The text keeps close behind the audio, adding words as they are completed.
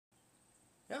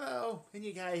Hello,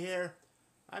 InuKai here.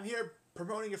 I'm here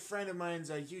promoting a friend of mine's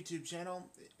YouTube channel.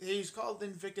 He's called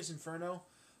Invictus Inferno.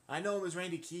 I know him as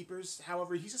Randy Keepers.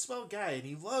 However, he's a swell guy and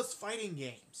he loves fighting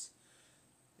games.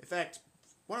 In fact,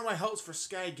 one of my hopes for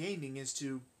SkyGaming is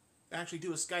to actually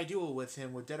do a Sky Duel with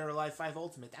him with Dead or Alive 5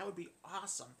 Ultimate. That would be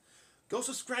awesome. Go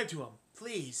subscribe to him.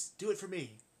 Please, do it for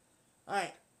me.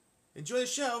 Alright, enjoy the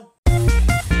show.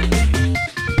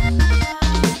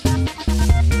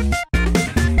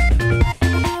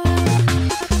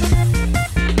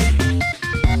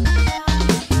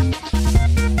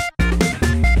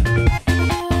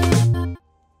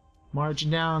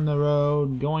 Marching down the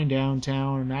road, going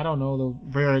downtown, and I don't know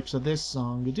the lyrics of this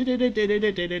song.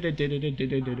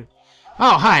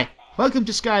 Oh, hi! Welcome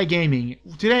to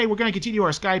SkyGaming. Today we're going to continue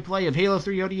our SkyPlay of Halo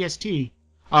 3 ODST.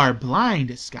 Our blind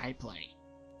SkyPlay.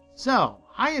 So,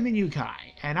 I am InuKai,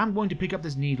 and I'm going to pick up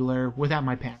this needler without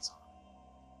my pants on.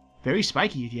 Very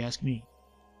spiky if you ask me.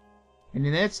 And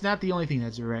that's not the only thing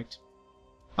that's erect.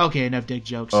 Okay, enough dick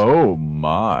jokes. Oh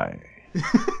my.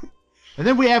 And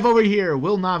then we have over here,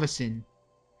 Knavison.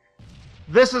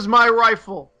 This is my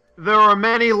rifle. There are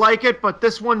many like it, but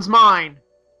this one's mine.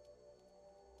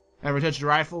 Ever touched a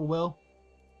rifle, Will?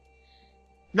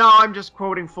 No, I'm just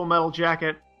quoting Full Metal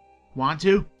Jacket. Want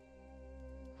to?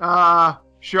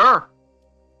 Sure.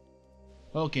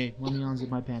 Okay, let me unzip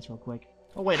my pants real quick.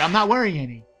 Oh wait, I'm not wearing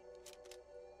any.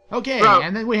 Okay, Bro.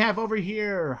 And then we have over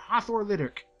here, Hathor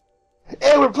Liderc.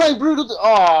 Hey, we're playing Brutal...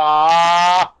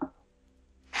 Aww!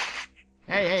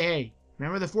 Hey.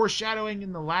 Remember the foreshadowing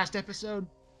in the last episode?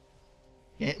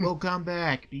 It will come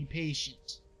back. Be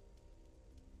patient.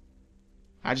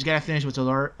 I just gotta finish what's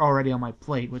already on my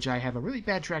plate, which I have a really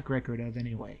bad track record of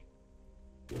anyway.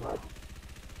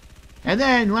 And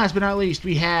then, last but not least,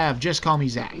 we have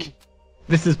JustCallMeZach.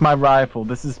 This is my rifle.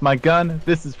 This is my gun.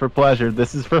 This is for pleasure.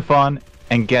 This is for fun.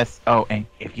 And guess... Oh, and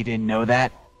if you didn't know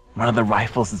that, one of the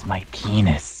rifles is my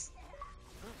penis.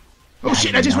 Oh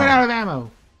shit, I just ran out of ammo.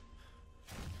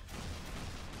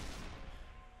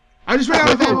 I just ran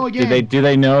out of ammo again. Do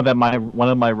they know that one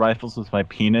of my rifles was my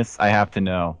penis? I have to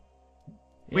know.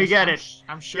 We get it.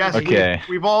 I'm sure. Yes, Okay.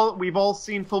 We've all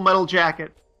seen Full Metal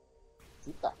Jacket.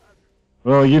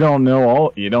 Well, you don't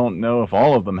know if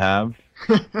all of them have.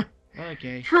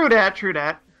 Okay. True that.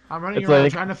 I'm running It's around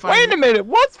like, trying to find... wait a minute,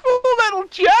 what's Full Metal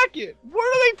Jacket? What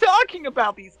are they talking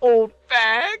about, these old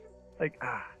fags? Like,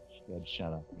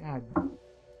 shut up. God.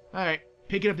 Alright,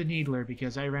 picking up the needler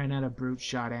because I ran out of brute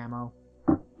shot ammo.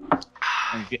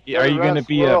 Are you gonna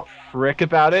be a prick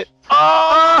about it?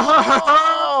 Oh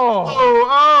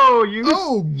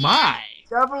my!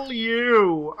 Devil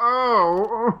you!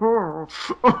 Oh!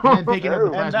 And picking up the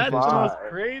And plasma that's the pistol. most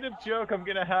creative joke I'm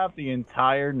gonna have the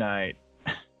entire night.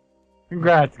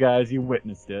 Congrats, guys, you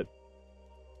witnessed it.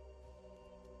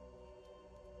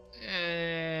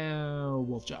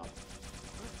 Wolf job.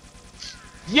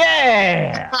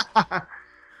 Yeah!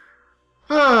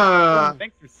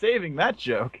 Thanks for saving that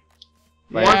joke.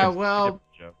 Yeah, well,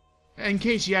 in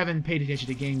case you haven't paid attention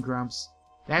to Game Grumps,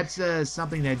 that's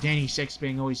something that Danny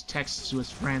Shakespeare always texts to his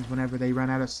friends whenever they run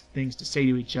out of things to say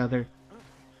to each other.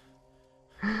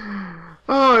 Oh,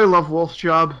 I love Wolf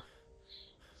Job.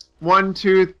 1,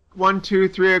 2,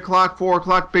 3 o'clock, 4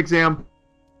 o'clock, Big Zam.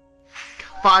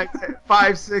 5,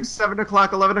 6, 7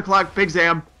 o'clock, 11 o'clock, Big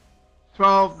Zam.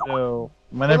 12. So,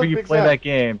 whenever you play that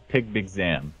game, pick Big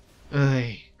Zam.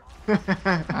 Ugh.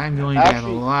 I'm going to have a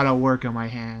lot of work on my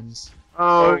hands.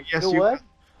 Oh, yes, you know what?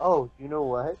 Oh, you know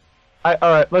what?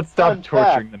 Alright, let's stop Fun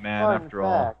torturing fact, the man fun after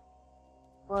all. fact.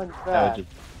 Fun That fact. was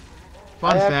just...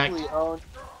 Fun fact.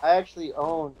 I actually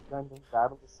own Gundam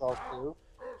Battle Assault 2,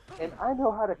 and I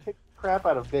know how to kick the crap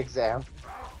out of Big Zam.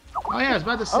 Oh yeah, I was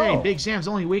about to say, Oh. Big Sam's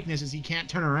only weakness is he can't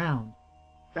turn around.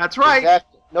 That's right.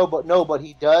 Exactly. No, but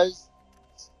he does.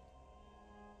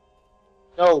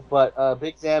 No, but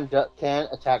Big Zam can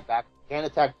attack back. Can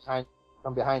attack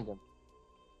from behind him.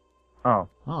 Oh.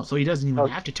 Oh, so he doesn't even Oh.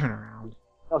 have to turn around.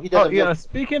 No, he Oh, doesn't. yeah,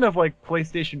 speaking of, like,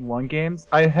 PlayStation 1 games,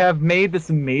 I have made this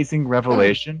amazing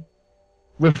revelation.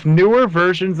 With newer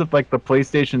versions of, like, the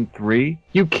PlayStation 3,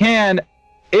 you can,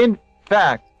 in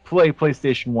fact, play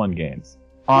PlayStation 1 games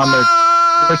on their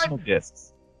original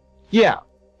discs. Yeah.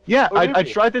 Yeah, Oh, I really?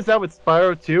 tried this out with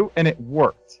Spyro 2, and it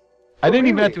worked. I Oh, didn't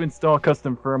even have really? to install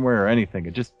custom firmware or anything.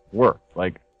 It just worked.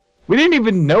 Like, we didn't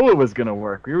even know it was gonna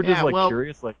work. We were just, Yeah, like, well,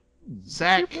 curious, like...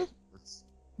 Zach,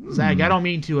 I don't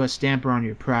mean to stamper on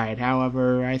your pride.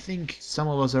 However, I think some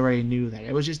of us already knew that.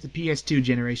 It was just the PS2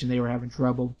 generation they were having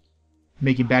trouble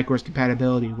making backwards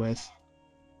compatibility with.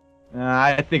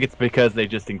 I think it's because they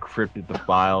just encrypted the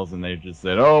files and they just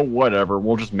said, oh, whatever,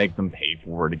 we'll just make them pay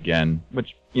for it again.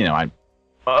 Which, you know,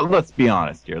 Let's be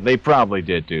honest here. They probably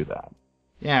did do that.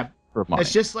 Yeah, For money.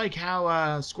 it's just like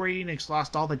how Square Enix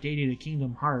lost all the data to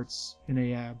Kingdom Hearts in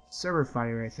a server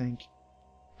fire, I think.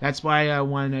 That's why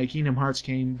when Kingdom Hearts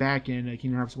came back in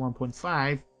Kingdom Hearts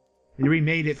 1.5, they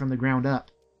remade it from the ground up.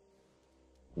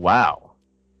 Wow.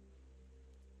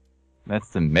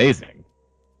 That's amazing.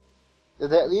 Did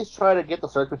they at least try to get the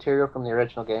source material from the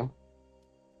original game?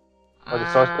 Or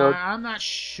the source code? I'm not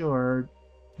sure.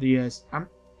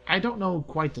 I don't know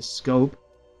quite the scope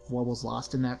of what was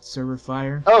lost in that server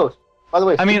fire. Oh, by the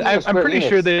way, I mean, speaking of I'm Square pretty Enix-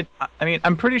 sure that. I mean,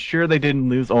 I'm pretty sure they didn't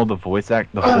lose all the voice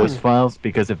files,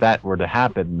 because if that were to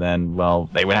happen, then well,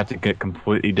 they would have to get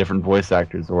completely different voice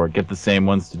actors or get the same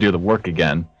ones to do the work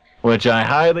again, which I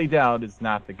highly doubt is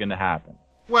not going to happen.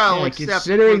 Well, Yeah, except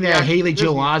considering for the that actual Haley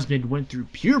Joel Disney- Osment went through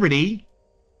puberty.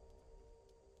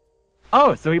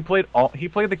 Oh, so he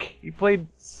played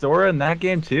Sora in that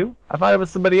game too? I thought it was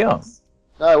somebody else.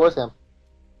 No, it was him.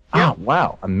 Oh,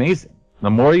 wow, amazing. The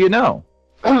more you know.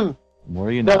 The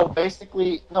more you know.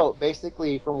 Basically,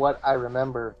 from what I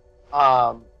remember,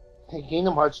 in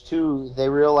Kingdom Hearts 2, they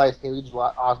realized Haley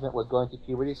Joel Osment was going through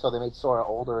puberty, so they made Sora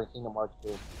older in Kingdom Hearts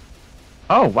 2.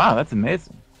 Oh, wow, that's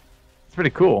amazing. It's pretty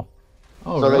cool.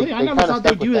 Oh, So they- really? I they never kinda thought they'd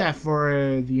stuck with do that. that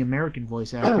for the American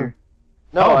voice actor.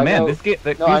 No, oh I man, know, these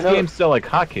I know- games sell like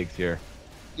hotcakes here.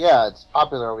 Yeah, it's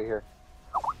popular over here.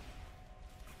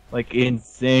 Like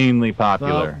insanely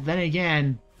popular. Well, then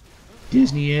again,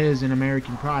 Disney is an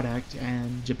American product,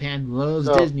 and Japan loves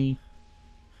So- Disney.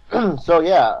 So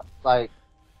yeah, like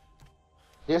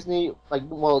Disney, they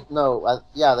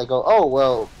go, oh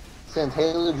well, since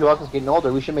Haley Joel Osment's getting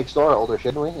older, we should make Sora older,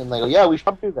 shouldn't we? And they go, yeah, we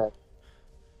should do that.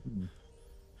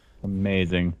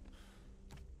 Amazing.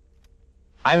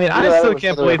 I mean, Yeah, I that still was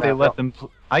can't the other believe they way let them.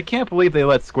 I can't believe they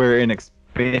let Square Enix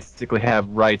basically have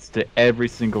rights to every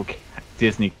single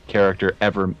Disney character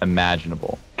ever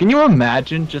imaginable. Can you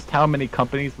imagine just how many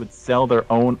companies would sell their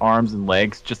own arms and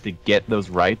legs just to get those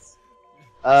rights?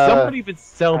 Some would even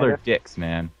sell their dicks,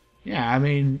 man. Yeah, I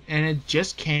mean, and it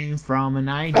just came from an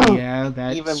idea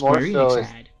that Even more Square so Enix is-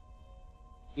 had.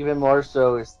 Even more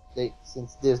so is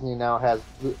since Disney now has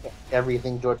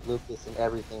everything George Lucas and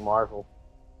everything Marvel.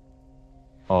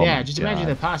 Oh Yeah, my just God. imagine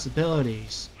the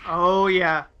possibilities. Oh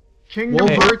yeah, Kingdom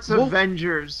Wolver- Hearts Wolf-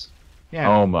 Avengers. Yeah,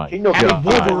 Oh my Kingdom having God.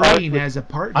 Hearts- Wolverine as a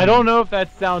partner. I don't know if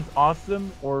that sounds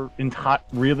awesome or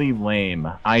really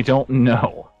lame. I don't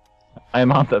know.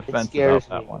 I'm on the It fence scares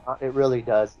about me. that one. It really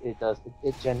does. It does.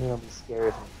 It genuinely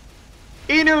scares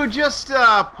me. Just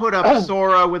put up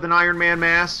Sora with an Iron Man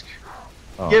mask.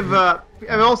 Oh.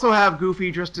 I also have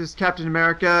Goofy dressed as Captain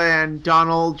America and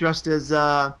Donald dressed as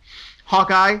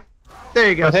Hawkeye. There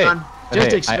you go, But hey, son.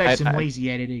 Just hey, expect some lazy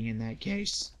editing in that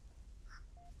case.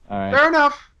 All right. Fair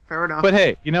enough. Fair enough. But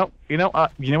hey, you know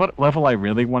what level I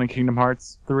really want in Kingdom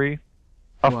Hearts 3?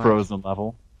 A What? Frozen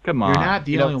level. Come on. You're not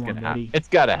the You know only it's one, gonna happen. buddy. It's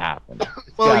gotta happen.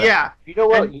 It's well, gotta- yeah. You know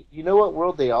what? And- You know what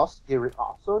world they also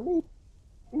need?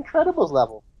 Incredibles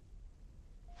level.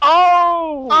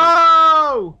 Oh!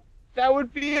 Oh! That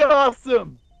would be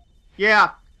awesome.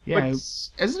 Yeah. Yeah, But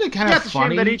isn't it kind yeah, of it's a shame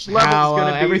funny that each level's how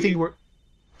gonna be-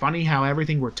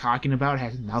 everything we're talking about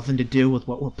has nothing to do with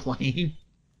what we're playing?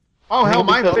 Oh hell,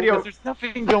 my because- video. Because there's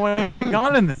nothing going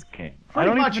on in this game. I Pretty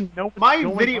don't much. even know what's My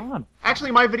going video- on.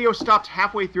 Actually, my video stopped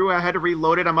halfway through. I had to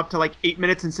reload it. I'm up to like 8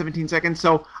 minutes and 17 seconds.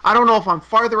 So I don't know if I'm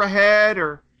farther ahead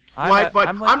or what. But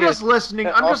I'm just listening.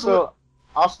 And I'm just.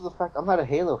 also the fact I'm not a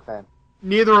Halo fan.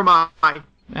 Neither am I. Oh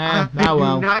I do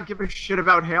well. not give a shit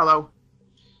about Halo.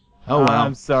 Oh well.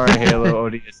 I'm sorry, Halo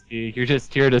ODST. You're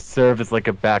just here to serve as like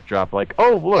a backdrop. Like,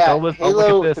 oh look, yeah, I'll look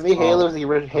Halo. at this. To me, Oh.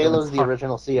 Halo's the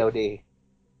original COD.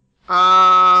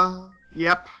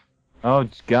 Yep. Oh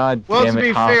God Well, damn to it,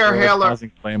 be Hathor fair, is Halo-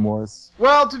 causing flame wars.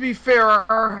 Well, to be fair,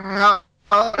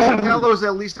 Halo's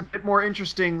at least a bit more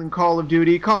interesting than Call of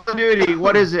Duty. Call of Duty,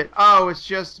 what is it? Oh, it's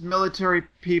just military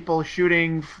people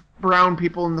shooting brown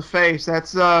people in the face.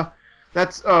 That's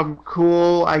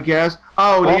cool, I guess.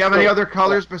 Oh, do you have any other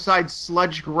colors besides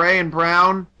sludge gray and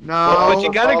brown? No. Well, But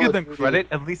you gotta Call give of them Duty credit.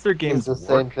 At least their It's games the work.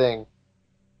 same thing.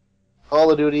 Call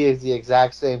of Duty is the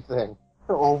exact same thing,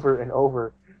 over and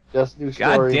over. Just new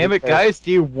God stories. damn it, guys!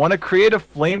 Do you want to create a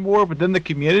flame war within the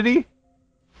community?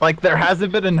 Like there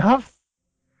hasn't been enough.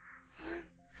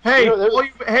 Hey, You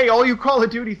know, all you Call of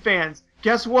Duty fans,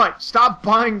 guess what? Stop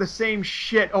buying the same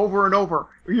shit over and over.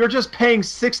 You're just paying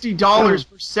 $60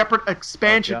 for separate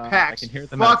expansion Oh, God, packs. I can hear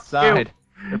them Fuck outside.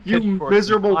 Their You pitchforks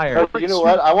miserable and fire. prick. Oh, you know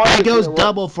what? I want It to goes you know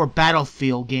double for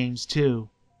Battlefield games too.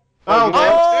 Oh, you know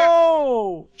damn.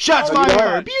 Oh! Shots Oh, you know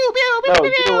fired! what? Pew pew pew No, pew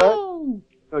you know pew.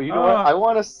 No, you know what? I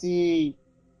want to see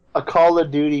a Call of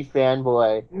Duty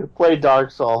fanboy play Dark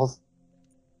Souls.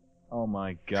 Oh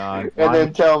my god. and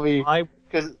then tell me I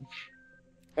and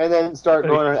then start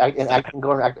going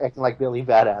acting like Billy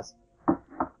Badass.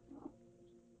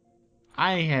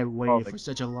 I had waited for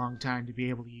such a long time to be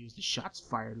able to use the shots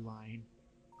fired line.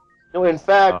 No, in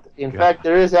fact,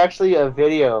 there is actually a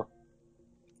video.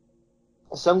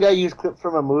 Some guy used clips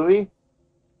from a movie.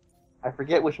 I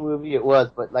forget which movie it was,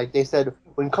 but like they said,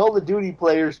 when Call of Duty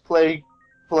players play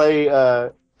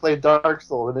Dark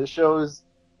Souls, and it shows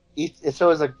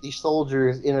like these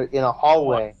soldiers in a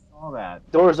hallway. I saw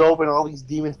that. Doors open, all these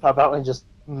demons pop out and just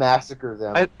massacre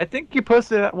them. I think you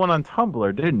posted that one on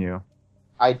Tumblr, didn't you?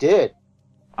 I did.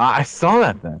 I saw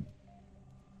that then.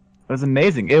 It was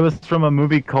amazing. It was from a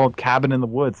movie called Cabin in the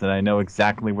Woods, and I know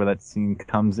exactly where that scene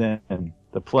comes in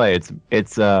to play.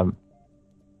 It's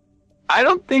I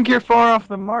don't think you're far off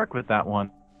the mark with that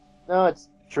one. No, it's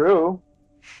true.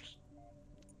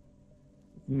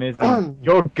 Amazing.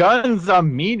 Your guns are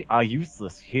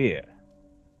useless here.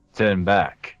 Turn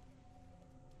back.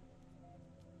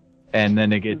 And then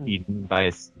they get eaten by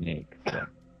a snake. Then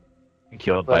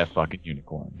killed by a fucking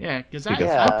unicorn. Yeah, because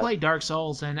I play Dark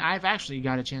Souls, and I've actually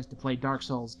got a chance to play Dark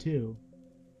Souls 2.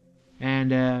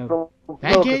 And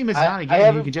that game is not a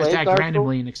game you can just act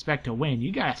randomly and expect to win.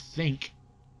 You gotta think.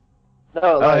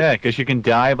 No, like, yeah, because you can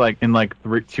die in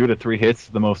 2 to 3 hits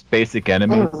to the most basic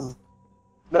enemies.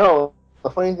 No, the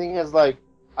funny thing is, like,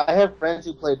 I have friends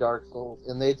who play Dark Souls,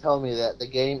 and they tell me that the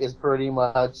game is pretty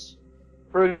much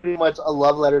a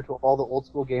love letter to all the old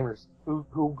school gamers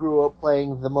who grew up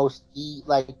playing the most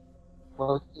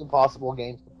impossible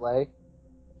games to play.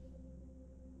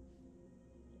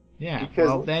 Yeah. Because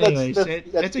well, anyways,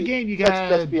 it's a game you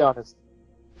gotta. Let's be honest.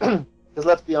 Because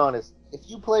let's be honest, if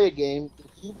you play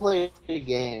a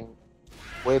game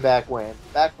way back when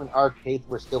arcades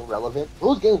were still relevant,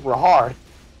 those games were hard.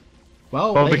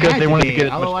 Well, because they wanted to get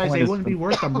as much otherwise point they as wouldn't be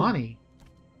worth the money.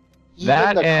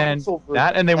 And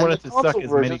they wanted to suck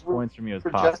as many points from you as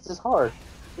possible. Just as hard.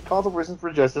 The console versions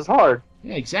were just as hard.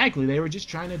 Yeah, exactly. They were just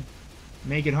trying to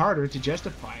make it harder to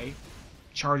justify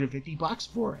charging $50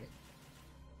 for it.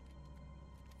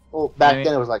 Well, back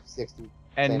then it was like 60.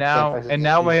 And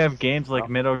now we have games like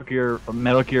Metal Gear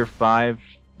 5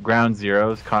 Ground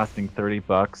Zeroes costing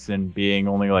 $30 and being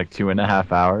only like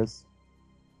 2.5 hours.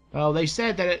 Well, they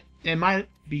said that it might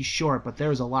be short, but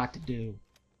there's a lot to do.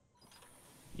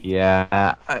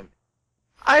 Yeah,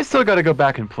 I still got to go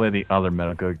back and play the other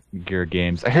Metal Gear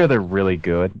games. I hear they're really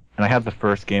good, and I have the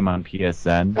first game on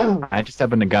PSN. I just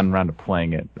haven't gotten around to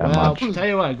playing it that much. I'll tell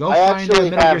you what, go find Metal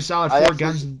Gear Solid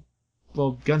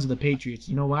 4 Guns of the Patriots.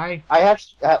 You know why? I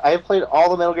have played all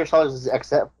the Metal Gear Solids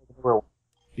except for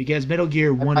because Metal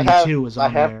Gear 1 and 2 was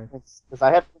on there. Because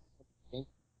I have.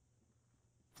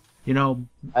 You know,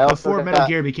 before Metal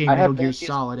Gear became Metal Gear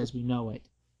Solid as we know it.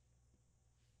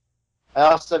 I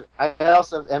also have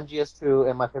MGS2,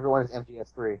 and my favorite one is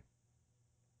MGS3.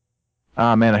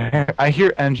 Ah, man, I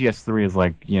hear MGS3 is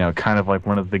like, kind of like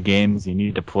one of the games you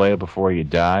need to play before you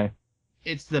die.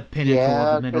 It's the pinnacle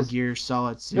of the Metal Gear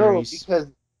Solid series. No,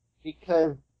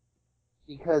 because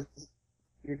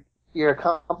you're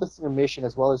accomplishing a mission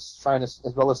as well as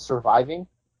surviving,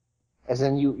 as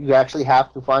in you actually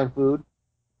have to find food,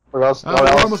 or else. Oh,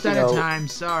 we're almost out of time.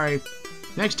 Sorry.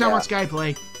 Next time on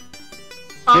SkyPlay.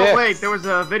 Oh, yes. Wait, there was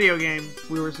a video game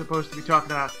we were supposed to be talking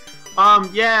about.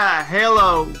 Yeah,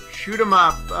 Halo, shoot 'em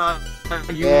up.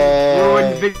 You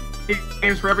ruined video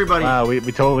games for everybody. Wow, we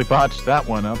totally botched that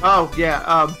one up. Oh,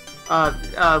 yeah,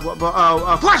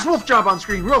 Flash Wolf job on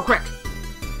screen, real quick.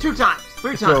 2 times,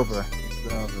 3 times. It's over.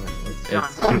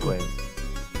 It's too late.